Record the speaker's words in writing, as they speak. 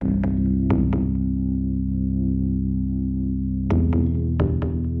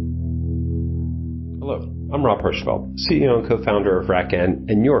I'm Rob Hirschfeld, CEO and co-founder of RackN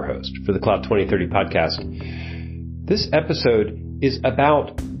and your host for the Cloud 2030 podcast. This episode is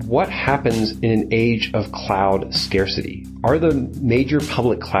about what happens in an age of cloud scarcity. Are the major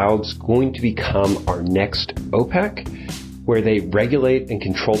public clouds going to become our next OPEC, where they regulate and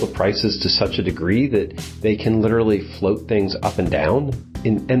control the prices to such a degree that they can literally float things up and down?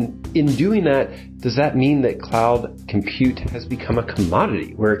 And in doing that, does that mean that cloud compute has become a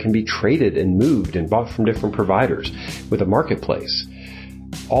commodity where it can be traded and moved and bought from different providers with a marketplace?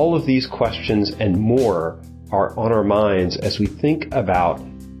 All of these questions and more are on our minds as we think about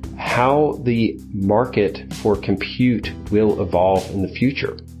how the market for compute will evolve in the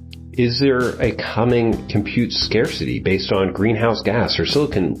future. Is there a coming compute scarcity based on greenhouse gas or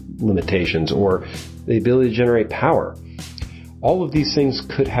silicon limitations or the ability to generate power? All of these things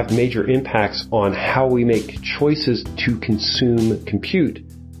could have major impacts on how we make choices to consume compute.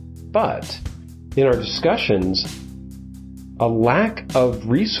 But in our discussions, a lack of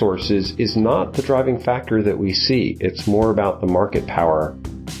resources is not the driving factor that we see. It's more about the market power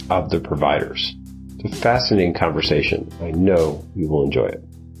of the providers. It's a fascinating conversation. I know you will enjoy it.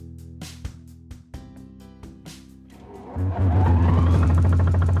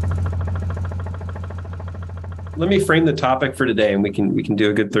 Let me frame the topic for today, and we can do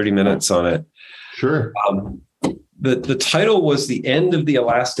a good 30 minutes on it. Sure. The title was The End of the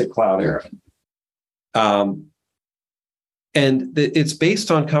Elastic Cloud Era. And it's based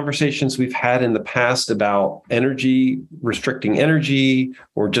on conversations we've had in the past about energy, restricting energy,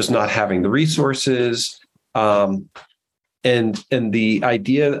 or just not having the resources. And the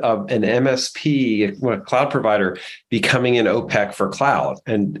idea of an MSP, a cloud provider, becoming an OPEC for cloud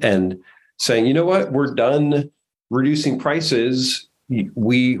and saying, you know what, we're done reducing prices.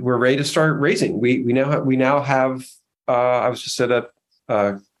 We're ready to start raising. We now have. I was just at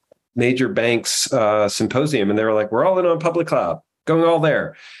a major banks symposium, and they were like, "We're all in on public cloud, going all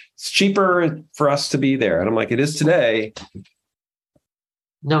there. It's cheaper for us to be there." And I'm like, "It is today."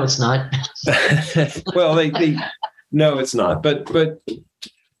 No, it's not. Well, no, it's not. But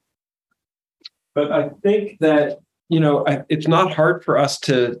I think that it's not hard for us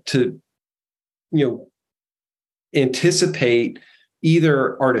to anticipate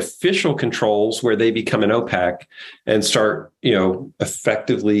either artificial controls where they become an OPEC and start,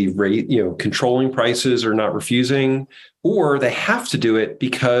 effectively controlling prices or not refusing, or they have to do it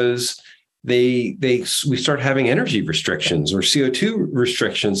because we start having energy restrictions or CO2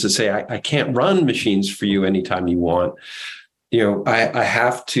 restrictions to say, I can't run machines for you anytime you want. I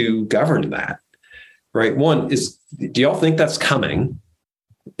have to govern that, right? One is, do y'all think that's coming?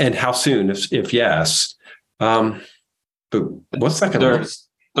 And how soon, if yes? But what's that going to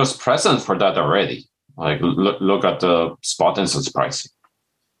There's precedent for that already. Like look at the spot instance pricing.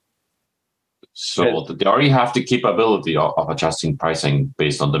 So they already have the capability of adjusting pricing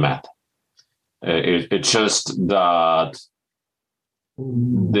based on demand. It's just that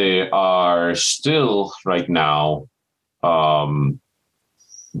they are still right now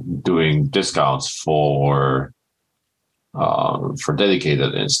doing discounts for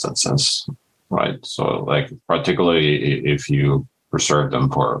dedicated instances. Right. So like particularly if you preserve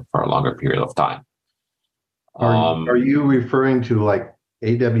them for a longer period of time. Are you referring to like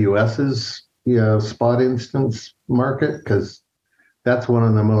AWS's spot instance market? Because that's one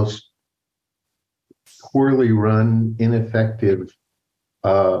of the most poorly run, ineffective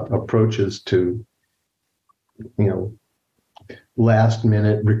approaches to last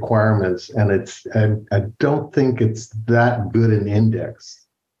minute requirements. And I don't think it's that good an index.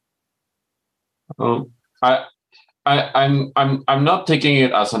 I'm not taking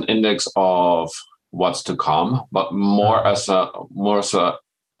it as an index of what's to come, but more as a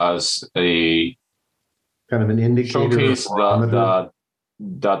kind of an indicator showcase that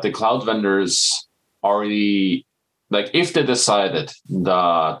the cloud vendors already, like, if they decided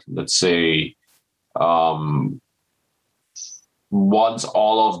that, let's say, once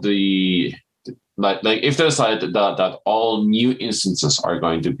all of the like if they decided that all new instances are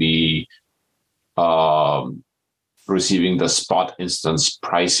going to be receiving the spot instance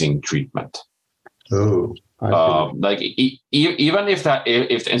pricing treatment. Oh, even if the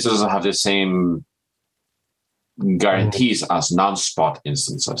instances have the same guarantees as non-spot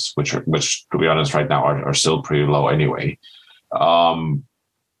instances, which to be honest right now are still pretty low anyway.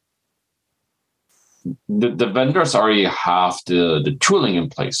 The vendors already have the tooling in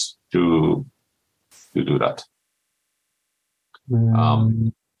place to do that.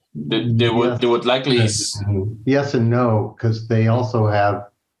 They would likely yes and no, because they also have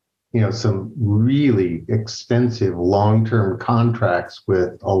some really expensive long-term contracts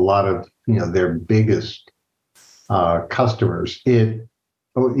with a lot of their biggest customers.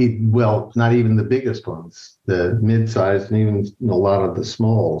 Well, not even the biggest ones, the mid-sized, and even a lot of the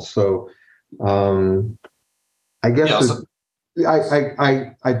smalls. So I guess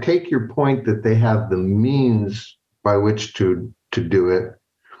I take your point that they have the means by which to do it.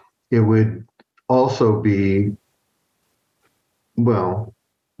 It would also be, well,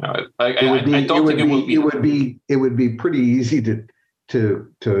 it would be pretty easy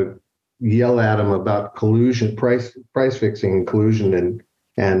to yell at them about collusion, price fixing and collusion,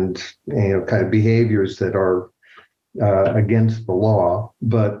 and kind of behaviors that are against the law.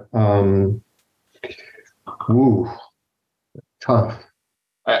 But tough.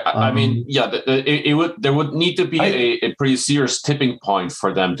 I mean, there would need to be a pretty serious tipping point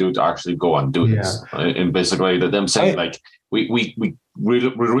for them to actually go and do this. And basically, them saying we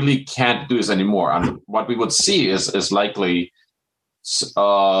really can't do this anymore. And what we would see is likely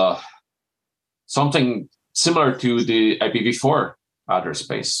something similar to the IPv4 address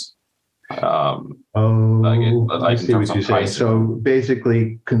space. I see what you're saying. So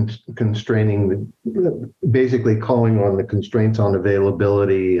basically, basically calling on the constraints on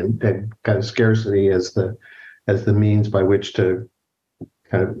availability and kind of scarcity as the means by which to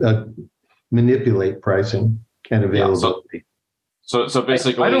kind of manipulate pricing and availability. So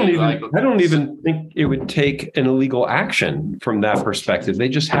basically, I don't even think it would take an illegal action from that perspective. They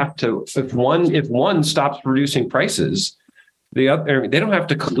just have to, if one stops reducing prices, the other, they don't have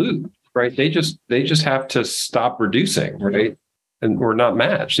to collude. Right, they just have to stop reducing, right, and we're not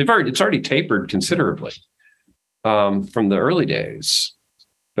matched. It's already tapered considerably from the early days.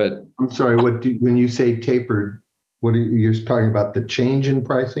 But I'm sorry, when you say tapered, you're talking about the change in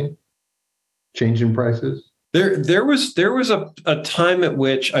pricing? Change in prices? There was a time at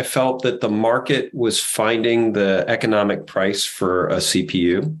which I felt that the market was finding the economic price for a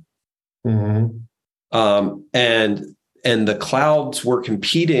CPU, and the clouds were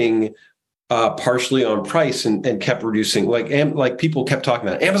competing partially on price and kept reducing. Like people kept talking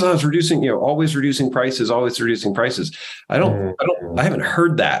about Amazon's reducing, always reducing prices, always reducing prices. I haven't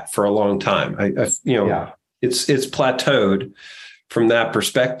heard that for a long time. It's plateaued from that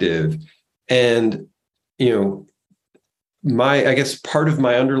perspective, and I guess part of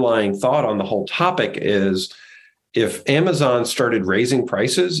my underlying thought on the whole topic is, if Amazon started raising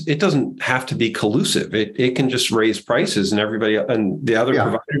prices, it doesn't have to be collusive. It can just raise prices, and everybody and the other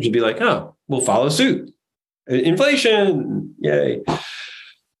providers would be like, "Oh, we'll follow suit." Inflation, yay!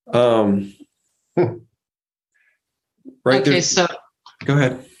 Right. Okay, so go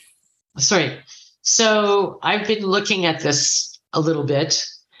ahead. Sorry. So I've been looking at this a little bit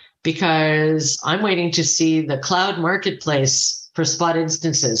because I'm waiting to see the cloud marketplace for spot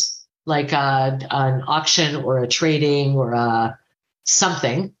instances, like an auction or a trading or a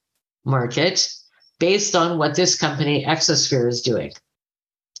something market based on what this company Exosphere is doing.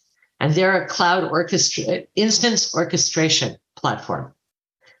 And they're a cloud instance orchestration platform.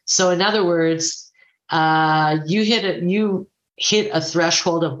 So in other words, you hit a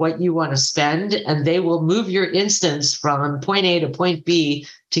threshold of what you want to spend, and they will move your instance from point A to point B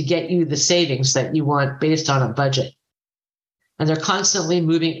to get you the savings that you want based on a budget. And they're constantly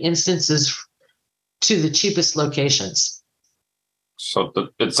moving instances to the cheapest locations. So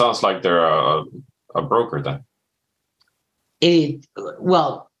it sounds like they're a broker then.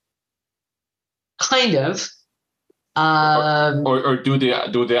 Well, kind of. Or do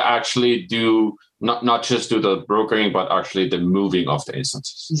they actually do not just do the brokering, but actually the moving of the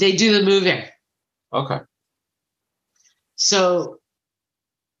instances? They do the moving. Okay. So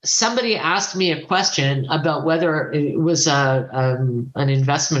somebody asked me a question about whether it was an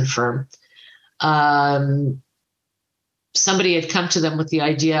investment firm. Somebody had come to them with the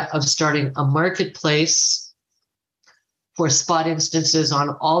idea of starting a marketplace for spot instances on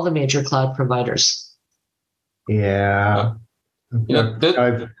all the major cloud providers. Yeah,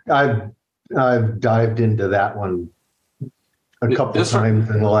 I've dived into that one a couple of times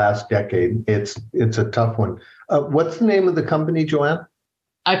in the last decade. It's a tough one. What's the name of the company, Joanne?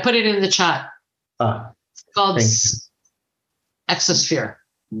 I put it in the chat. It's called Exosphere.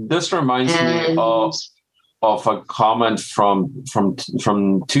 This reminds me of a comment from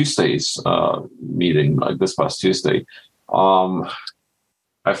Tuesday's meeting, like this past Tuesday.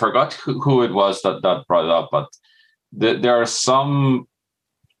 I forgot who it was that brought it up, but there are some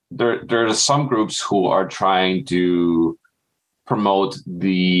groups who are trying to promote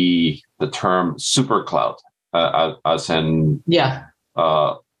the term super cloud as in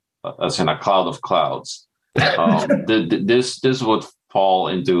a cloud of clouds. This would fall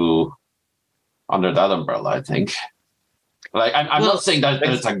under that umbrella, I think. Like I'm not saying that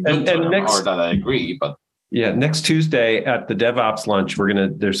it's a good term or that I agree, but Yeah, next Tuesday at the DevOps lunch,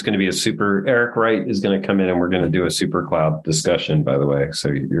 there's going to be Eric Wright is going to come in and we're going to do a super cloud discussion, by the way. So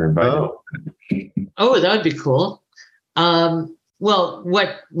you're invited. Oh, that would be cool. Well,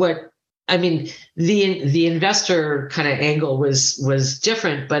 I mean, the investor kind of angle was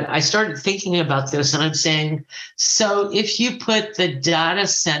different, but I started thinking about this and I'm saying, so if you put the data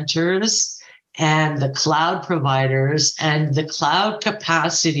centers and the cloud providers and the cloud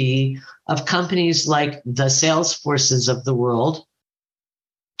capacity of companies like the Salesforces of the world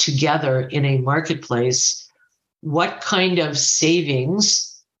together in a marketplace, what kind of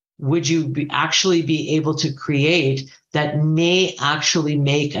savings would you actually be able to create that may actually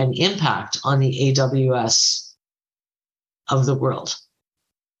make an impact on the AWS of the world?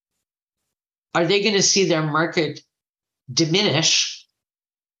 Are they going to see their market diminish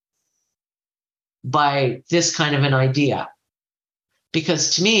by this kind of an idea?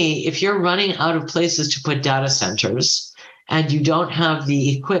 Because to me, if you're running out of places to put data centers and you don't have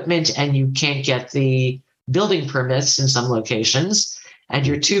the equipment and you can't get the building permits in some locations, and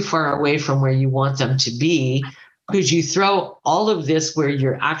you're too far away from where you want them to be, could you throw all of this where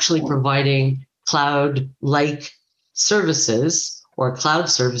you're actually providing cloud-like services or cloud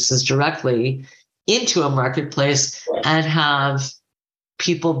services directly into a marketplace and have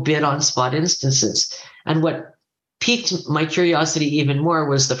people bid on spot instances? And what piqued my curiosity even more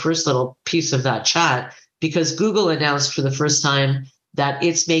was the first little piece of that chat, because Google announced for the first time that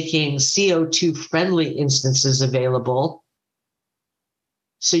it's making CO2-friendly instances available.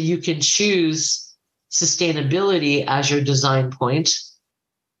 So you can choose sustainability as your design point,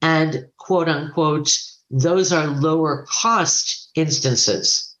 and quote unquote, those are lower cost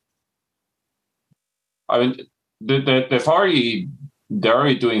instances. I mean, they're already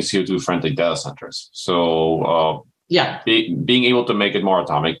doing CO2 friendly data centers. So being able to make it more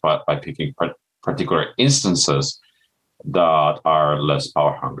atomic by picking particular instances that are less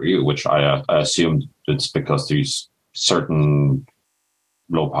power hungry, which I assume it's because there's certain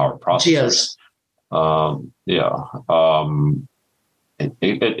low power processors.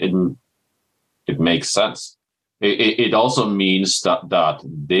 It makes sense. It also means that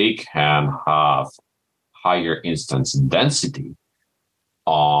they can have higher instance density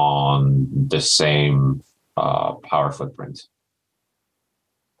on the same power footprint.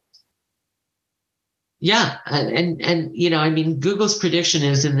 Yeah, and you know, I mean, Google's prediction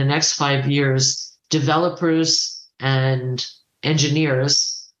is in the next 5 years, developers and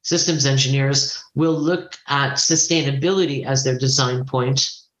engineers, systems engineers, will look at sustainability as their design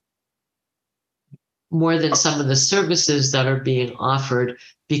point more than some of the services that are being offered,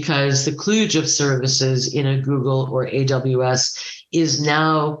 because the kludge of services in a Google or AWS is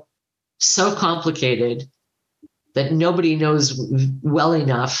now so complicated that nobody knows well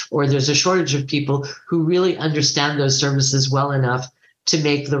enough, or there's a shortage of people who really understand those services well enough to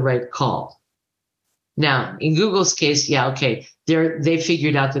make the right call. Now, in Google's case, they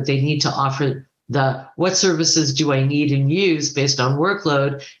figured out that they need to offer what services do I need and use based on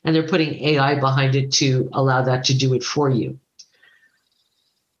workload, and they're putting AI behind it to allow that to do it for you.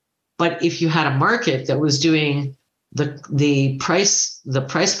 But if you had a market that was doing the price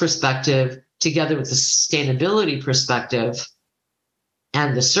perspective together with the sustainability perspective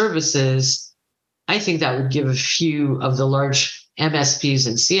and the services, I think that would give a few of the large MSPs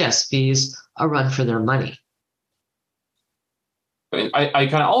and CSPs a run for their money. I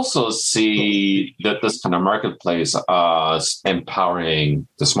can also see that this kind of marketplace as empowering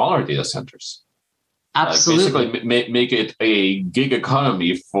the smaller data centers. Absolutely. Basically, make it a gig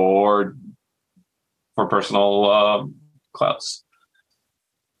economy for personal clouds.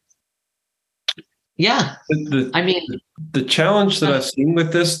 Yeah. The challenge that I've seen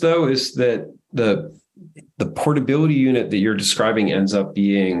with this, though, is that the portability unit that you're describing ends up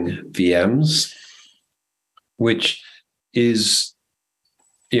being VMs, which is,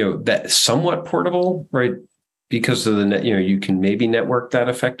 that somewhat portable, right? Because of the net, you can maybe network that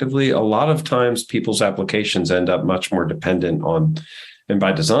effectively. A lot of times people's applications end up much more dependent on, and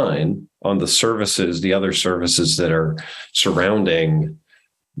by design, on the services, the other services that are surrounding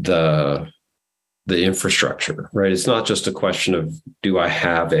the infrastructure, right? It's not just a question of, do I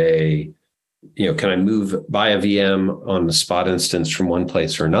have can I buy a VM on the spot instance from one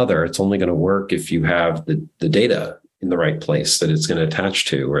place or another? It's only going to work if you have the data in the right place that it's going to attach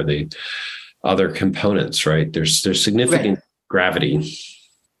to, or the other components, right? There's significant gravity.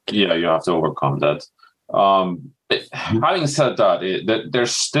 Yeah, you have to overcome that. Having said that,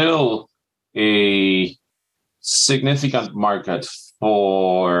 there's still a significant market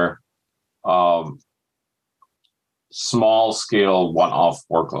for small scale one-off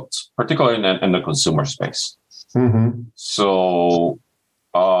workloads, particularly in the consumer space. Mm-hmm. So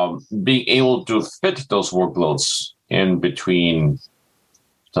being able to fit those workloads in between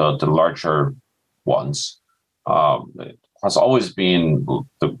the larger ones has always been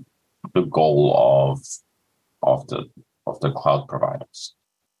the goal of the cloud providers.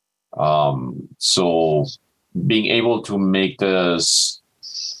 So being able to make this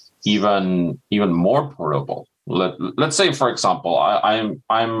even more portable. Let's say, for example,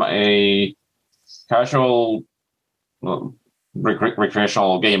 I'm a casual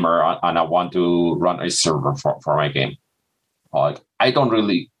recreational gamer, and I want to run a server for my game. Like, I don't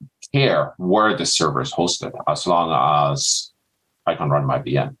really care where the server is hosted as long as I can run my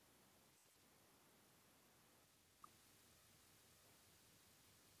VM.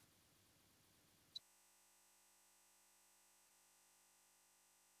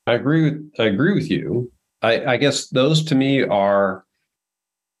 I agree with you. I guess those to me are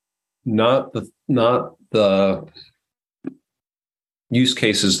not the use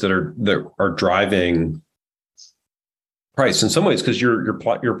cases that are driving price in some ways, because you're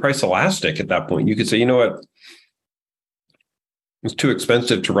price elastic at that point. You could say, you know what, it's too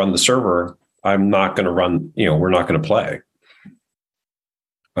expensive to run the server. I'm not going to run. We're not going to play.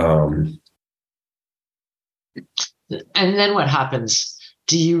 And then what happens?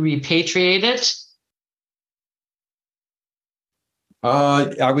 Do you repatriate it?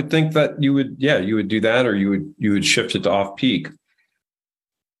 I would think that you would do that, or you would shift it to off peak.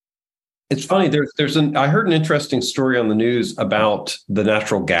 It's funny. I heard an interesting story on the news about the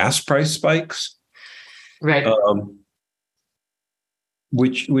natural gas price spikes, right?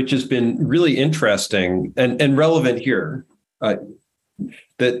 Which has been really interesting and relevant here.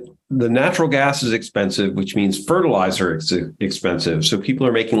 That the natural gas is expensive, which means fertilizer is expensive. So people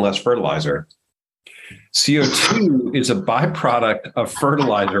are making less fertilizer. CO2 is a byproduct of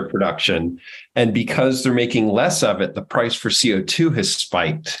fertilizer production. And because they're making less of it, the price for CO2 has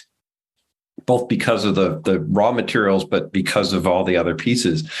spiked, both because of the raw materials, but because of all the other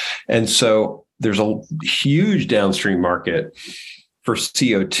pieces. And so there's a huge downstream market for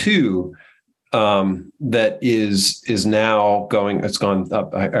CO2 that is now going. It's gone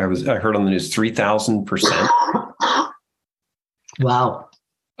up. I heard on the news 3,000%. Wow.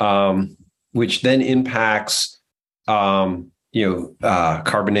 Which then impacts carbonation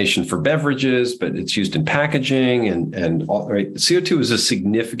for beverages, but it's used in packaging and all. Right, CO2 is a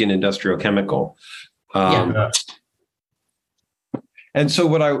significant industrial chemical. And so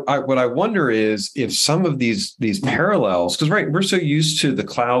what I wonder is if some of these parallels, because we're so used to the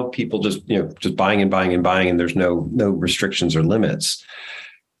cloud people just buying and buying and buying, and there's no restrictions or limits.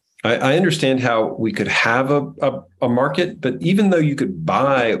 I understand how we could have a market, but even though you could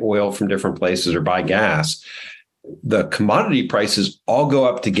buy oil from different places or buy gas, the commodity prices all go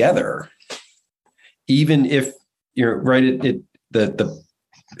up together. Even if you're right,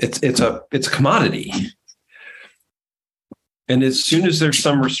 it's a commodity. And as soon as there's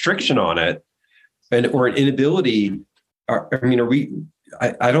some restriction on it, or an inability,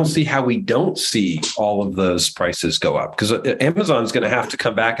 I don't see how we don't see all of those prices go up, because Amazon's going to have to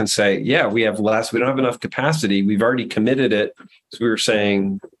come back and say, yeah, we have less. We don't have enough capacity. We've already committed it, as we were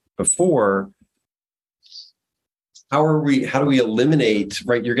saying before. How do we eliminate?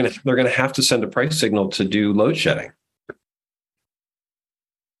 Right, they're going to have to send a price signal to do load shedding.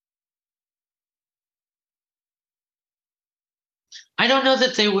 I don't know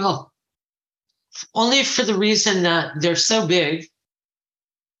that they will. Only for the reason that they're so big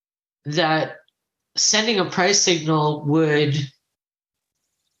that sending a price signal would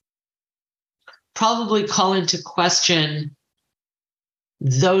probably call into question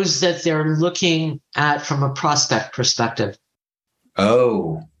those that they're looking at from a prospect perspective.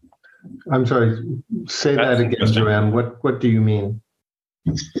 Oh, I'm sorry. Say that again, Joanne. What do you mean?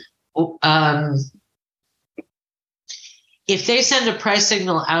 If they send a price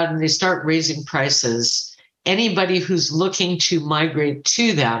signal out and they start raising prices, anybody who's looking to migrate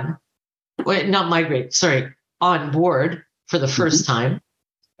to them, on board for the first time,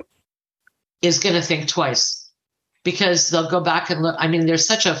 is going to think twice, because they'll go back and look. I mean, there's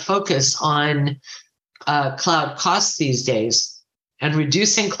such a focus on cloud costs these days and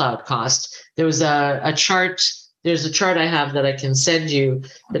reducing cloud cost. There was a chart. There's a chart I have that I can send you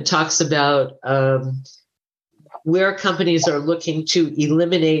that talks about where companies are looking to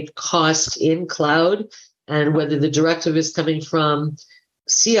eliminate cost in cloud, and whether the directive is coming from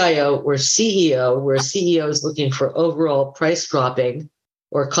CIO or CEO, where CEO is looking for overall price dropping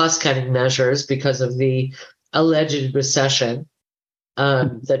or cost-cutting measures because of the alleged recession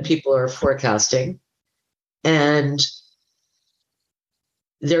that people are forecasting. And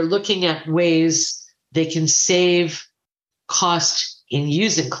they're looking at ways they can save cost in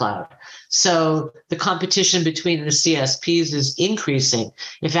using cloud. So the competition between the CSPs is increasing.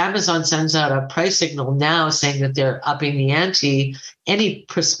 If Amazon sends out a price signal now saying that they're upping the ante, any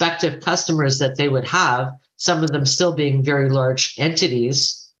prospective customers that they would have, some of them still being very large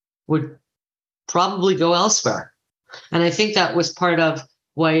entities, would probably go elsewhere. And I think that was part of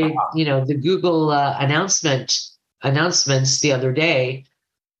why, the Google announcements the other day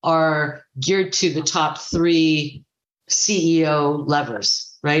are geared to the top 3 CEO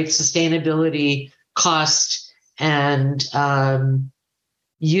levers, right? Sustainability, cost, and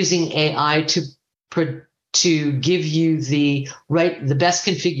using AI to give you the best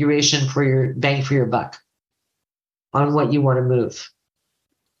configuration for your bang for your buck on what you want to move.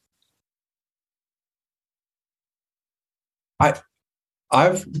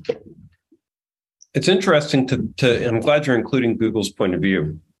 It's interesting to I'm glad you're including Google's point of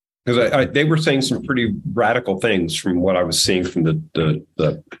view, because they were saying some pretty radical things from what I was seeing from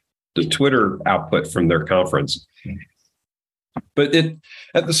the Twitter output from their conference. But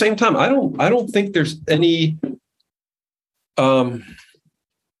at the same time, I don't think there's any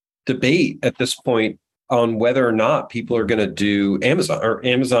debate at this point on whether or not people are going to do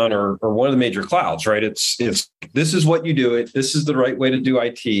Amazon or one of the major clouds, right? It's this is what you do it. This is the right way to do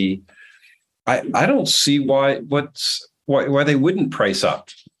IT. I don't see why they wouldn't price up.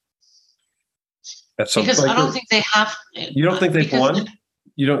 Because I don't think they have. You don't think they've won?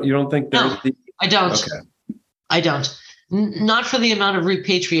 You don't think they're? No, I don't. Okay. I don't. Not for the amount of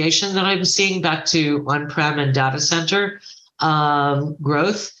repatriation that I'm seeing back to on-prem and data center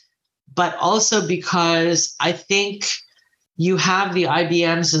growth, but also because I think you have the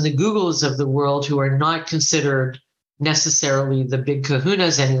IBMs and the Googles of the world who are not considered necessarily the big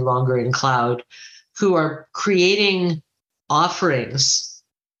kahunas any longer in cloud, who are creating offerings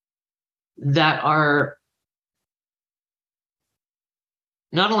that are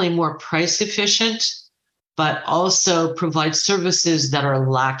not only more price efficient, but also provide services that are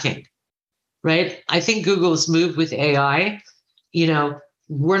lacking, right? I think Google's move with AI,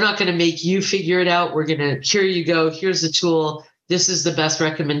 we're not going to make you figure it out. We're going to, here you go. Here's the tool. This is the best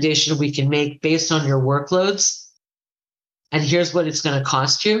recommendation we can make based on your workloads. And here's what it's going to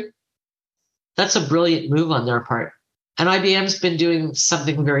cost you. That's a brilliant move on their part. And IBM's been doing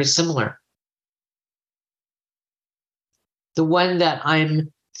something very similar. The one that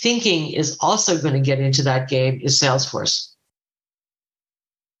I'm thinking is also going to get into that game is Salesforce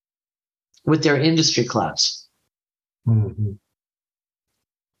with their industry clouds. Mm-hmm.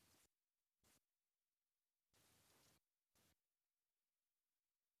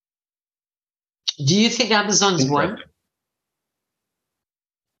 Do you think Amazon's won?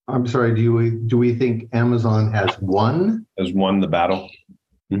 I'm sorry. Do we think Amazon has won? Has won the battle?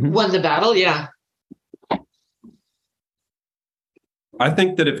 Mm-hmm. Won the battle, yeah. I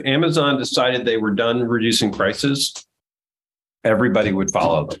think that if Amazon decided they were done reducing prices, everybody would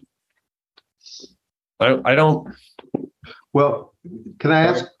follow them. I don't. Well, can I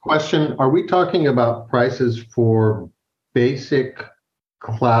ask a question? Are we talking about prices for basic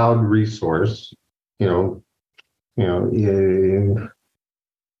cloud resource, or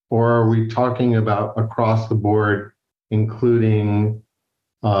are we talking about across the board, including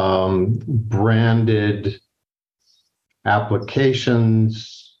branded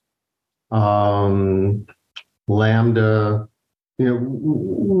applications, Lambda?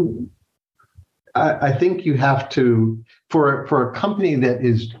 I think you have to, for a company that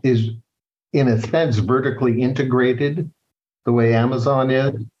is in a sense vertically integrated, the way Amazon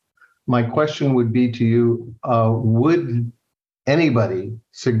is. My question would be to you: would anybody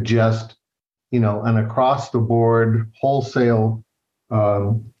suggest, an across-the-board wholesale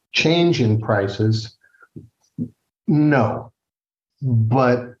change in prices? No,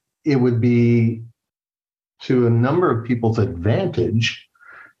 but it would be to a number of people's advantage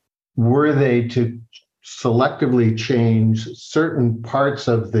were they to selectively change certain parts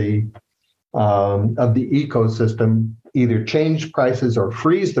of the ecosystem, either change prices or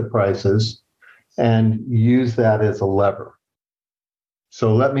freeze the prices, and use that as a lever.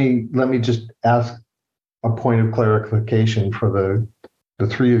 So let me just ask a point of clarification for the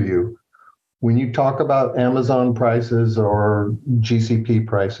three of you. When you talk about Amazon prices or GCP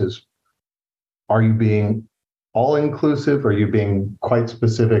prices, are you being all inclusive? Or are you being quite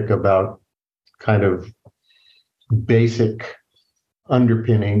specific about kind of basic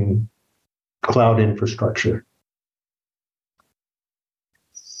underpinning cloud infrastructure?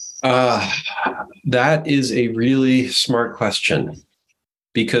 That is a really smart question.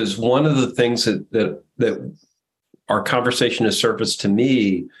 because one of the things that our conversation has surfaced to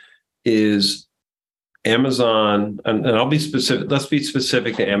me is Amazon, and I'll be specific. Let's be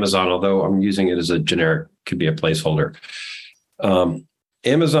specific to Amazon, although I'm using it as a generic, could be a placeholder.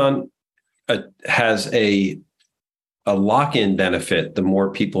 Amazon has a lock-in benefit the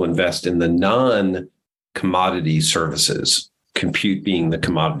more people invest in the non-commodity services, compute being the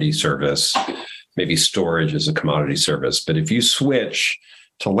commodity service, maybe storage is a commodity service. But if you switch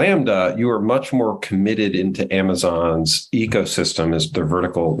to Lambda, you are much more committed into Amazon's ecosystem as their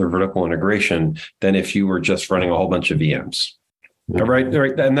vertical integration than if you were just running a whole bunch of VMs. Mm-hmm.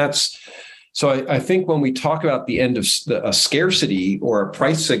 Right. And that's, so I think when we talk about the end of a scarcity or a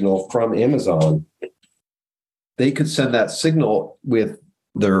price signal from Amazon, they could send that signal with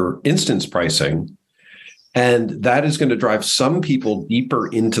their instance pricing. And that is going to drive some people deeper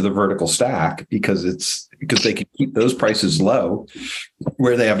into the vertical stack because they can keep those prices low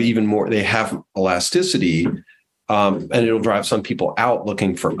where they have even more, they have elasticity. And it'll drive some people out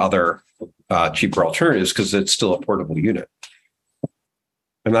looking for other cheaper alternatives because it's still a portable unit.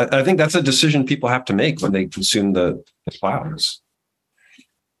 And I think that's a decision people have to make when they consume the clouds.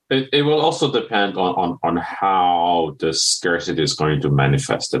 It will also depend on how the scarcity is going to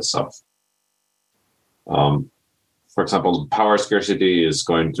manifest itself. For example, power scarcity is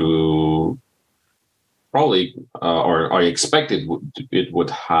going to probably, or I expect it would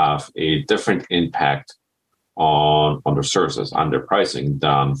have a different impact on the services and their pricing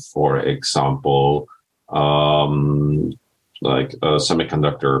than, for example, like a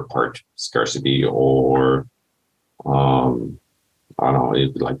semiconductor part scarcity or I don't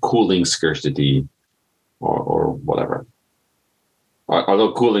know, like cooling scarcity or whatever.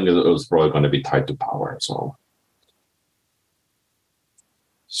 Although cooling is probably going to be tied to power, so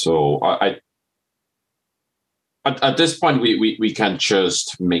I at this point we can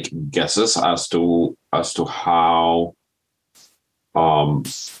just make guesses as to how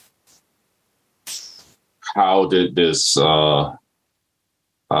did this how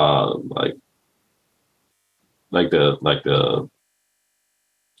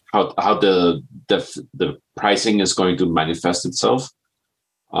the pricing is going to manifest itself.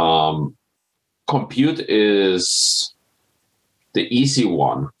 Compute is the easy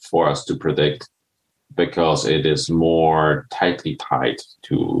one for us to predict because it is more tightly tied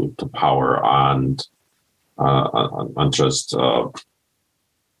to power and just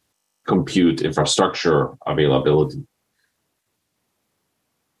compute infrastructure availability.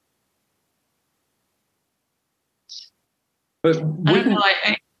 But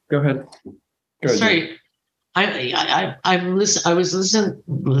go ahead. Sorry, I'm listening. I was listening.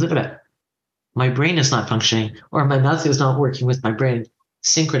 My brain is not functioning, or my mouth is not working with my brain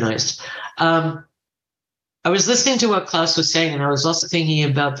synchronized. I was listening to what Klaus was saying, and I was also thinking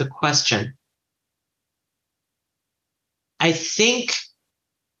about the question. I think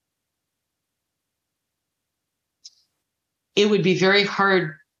it would be very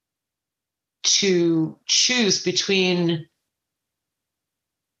hard to choose between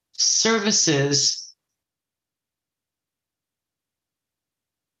services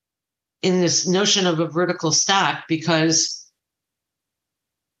in this notion of a vertical stack because,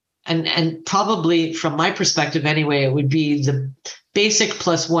 and probably from my perspective anyway, it would be the basic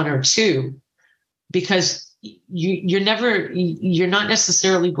plus one or two, because you're not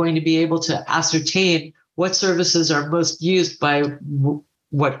necessarily going to be able to ascertain what services are most used by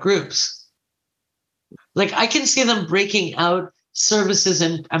what groups. Like I can see them breaking out services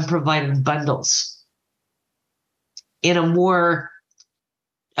and providing bundles in a more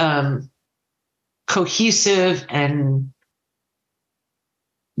cohesive and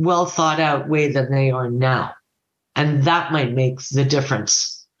well thought out way than they are now. And that might make the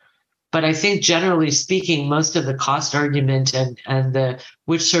difference. But I think generally speaking, most of the cost argument and the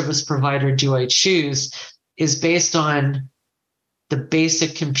which service provider do I choose is based on the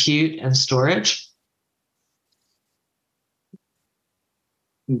basic compute and storage.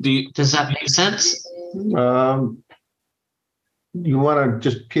 Does that make sense? You want to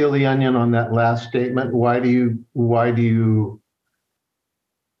just peel the onion on that last statement? Why do you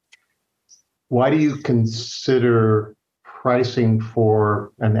consider pricing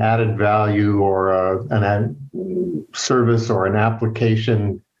for an added value or an service or an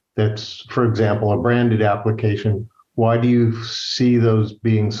application that's, for example, a branded application? Why do you see those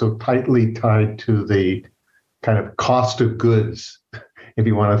being so tightly tied to the kind of cost of goods, if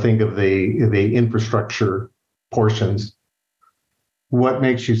you want to think of the infrastructure portions? What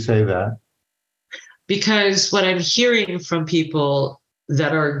makes you say that? Because what I'm hearing from people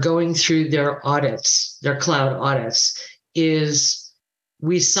that are going through their audits, their cloud audits, is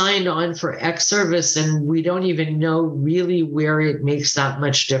we signed on for X service and we don't even know really where it makes that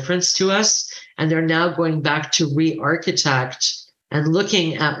much difference to us. And they're now going back to re-architect and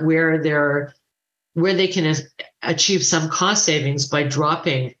looking at where they can achieve some cost savings by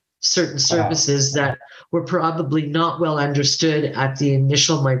dropping certain services that were probably not well understood at the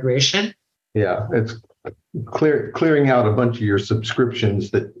initial migration. Yeah, it's clearing out a bunch of your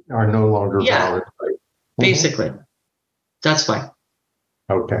subscriptions that are no longer valid. Right? Basically. That's why.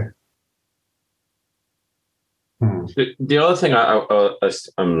 Okay. The other thing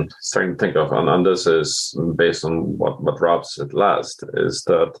I'm starting to think of on this is based on what Rob said last, is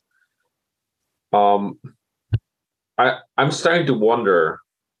that I'm starting to wonder,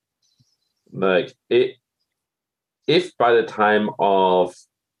 like, if by the time of,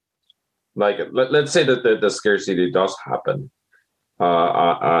 like, let's say that the scarcity does happen,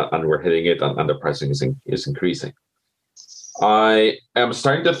 and we're hitting it, and the pricing is increasing, I am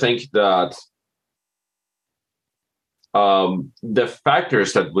starting to think that the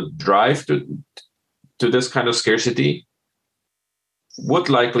factors that would drive to this kind of scarcity would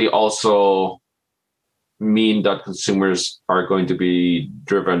likely also mean that consumers are going to be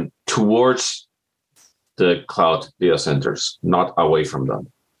driven towards the cloud data centers, not away from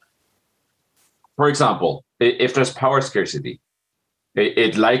them. For example, if there's power scarcity,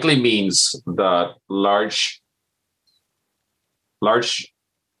 it likely means that large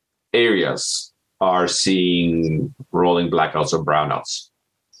areas are seeing rolling blackouts or brownouts.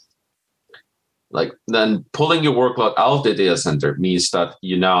 Like, then pulling your workload out of the data center means that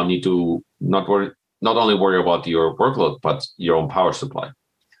you now need to not only worry about your workload, but your own power supply.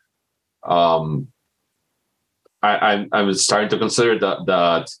 I'm starting to consider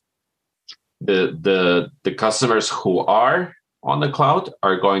that the customers who are on the cloud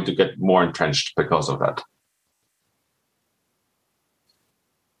are going to get more entrenched because of that.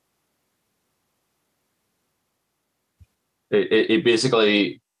 It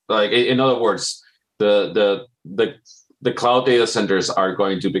basically, like, in other words, the cloud data centers are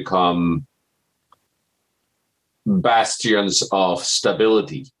going to become bastions of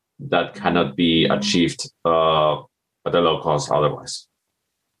stability that cannot be achieved at a low cost otherwise.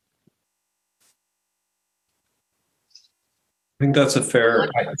 I think that's a fair.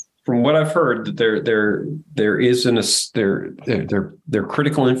 From what I've heard, that there is they're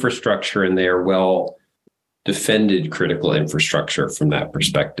critical infrastructure, and they are well defended critical infrastructure from that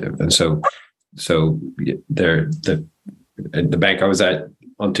perspective. And so the bank I was at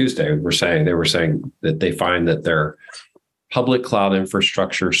on Tuesday they were saying that they find that their public cloud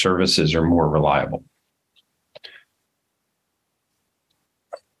infrastructure services are more reliable.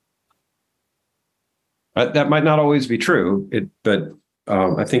 That might not always be true, but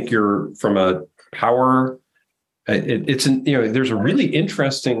I think you're from a power. There's a really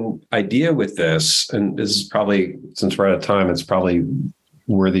interesting idea with this, and this is probably, since we're out of time, it's probably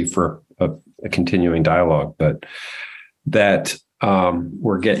worthy for a continuing dialogue. But that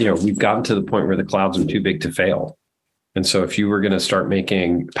we've gotten to the point where the clouds are too big to fail, and so if you were going to start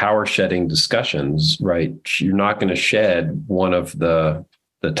making power shedding discussions, right, you're not going to shed one of the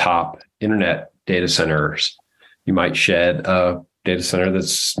top internet data centers. You might shed a data center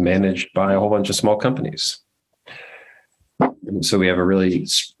that's managed by a whole bunch of small companies. So we have a really,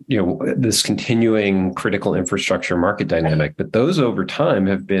 this continuing critical infrastructure market dynamic, but those over time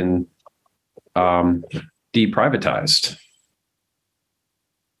have been deprivatized.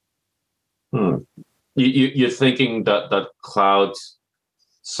 You're thinking that cloud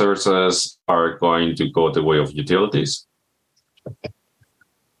services are going to go the way of utilities?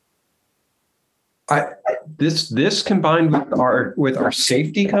 This combined with our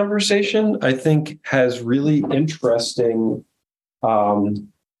safety conversation, I think, has really interesting. At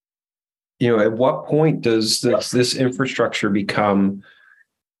what point does this infrastructure become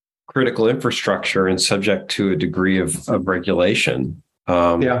critical infrastructure and subject to a degree of regulation?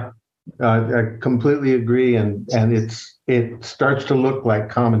 I completely agree, and it starts to look like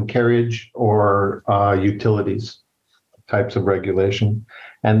common carriage or utilities types of regulation,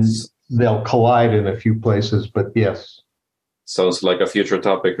 and they'll collide in a few places. But yes, sounds like a future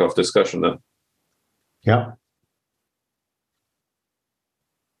topic of discussion then. Yeah.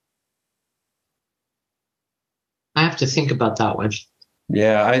 I have to think about that one.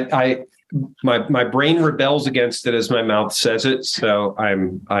 Yeah, my brain rebels against it as my mouth says it. So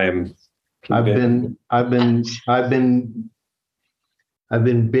I've been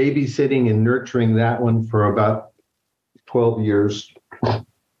babysitting and nurturing that one for about 12 years.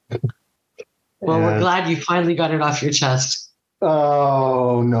 Well, we're glad you finally got it off your chest.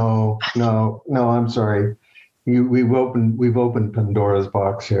 Oh, no, I'm sorry. we've opened Pandora's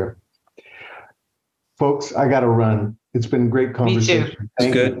box here. Folks, I got to run. It's been a great conversation. Me too.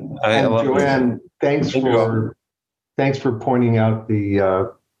 Thank It's good. you. I love Joanne, this. thanks for pointing out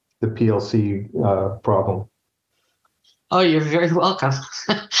the PLC problem. Oh, you're very welcome.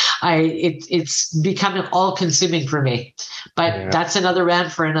 It's becoming all consuming for me, but that's another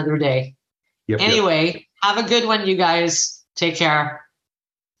rant for another day. Anyway, have a good one, you guys. Take care.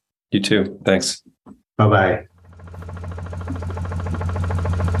 You too. Thanks. Bye-bye.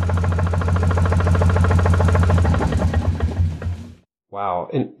 Wow.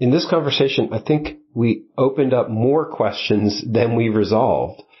 In this conversation, I think we opened up more questions than we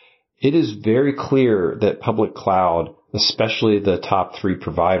resolved. It is very clear that public cloud, especially the top three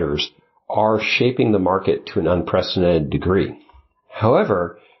providers, are shaping the market to an unprecedented degree.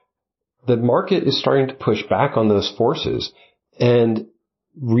 However, the market is starting to push back on those forces and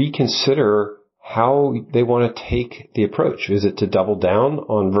reconsider how they want to take the approach. Is it to double down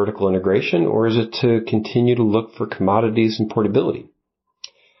on vertical integration, or is it to continue to look for commodities and portability?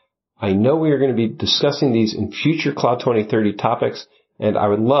 I know we are going to be discussing these in future Cloud 2030 topics, and I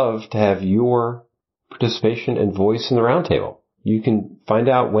would love to have your participation and voice in the roundtable. You can find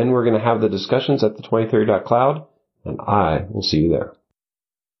out when we're going to have the discussions at the 2030.cloud, and I will see you there.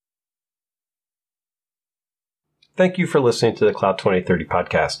 Thank you for listening to the Cloud 2030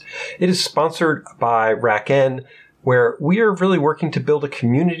 podcast. It is sponsored by RackN, where we are really working to build a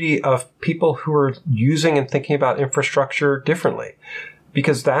community of people who are using and thinking about infrastructure differently,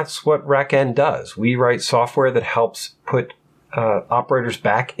 because that's what RackN does. We write software that helps put operators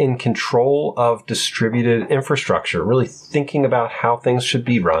back in control of distributed infrastructure, really thinking about how things should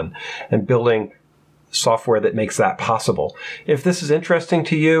be run and building software that makes that possible. If this is interesting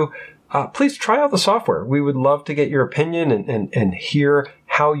to you, please try out the software. We would love to get your opinion and hear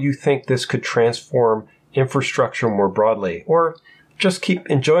how you think this could transform infrastructure more broadly, or just keep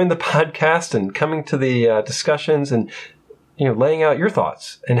enjoying the podcast and coming to the discussions and laying out your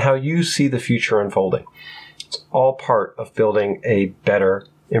thoughts and how you see the future unfolding. It's all part of building a better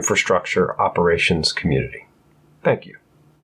infrastructure operations community. Thank you.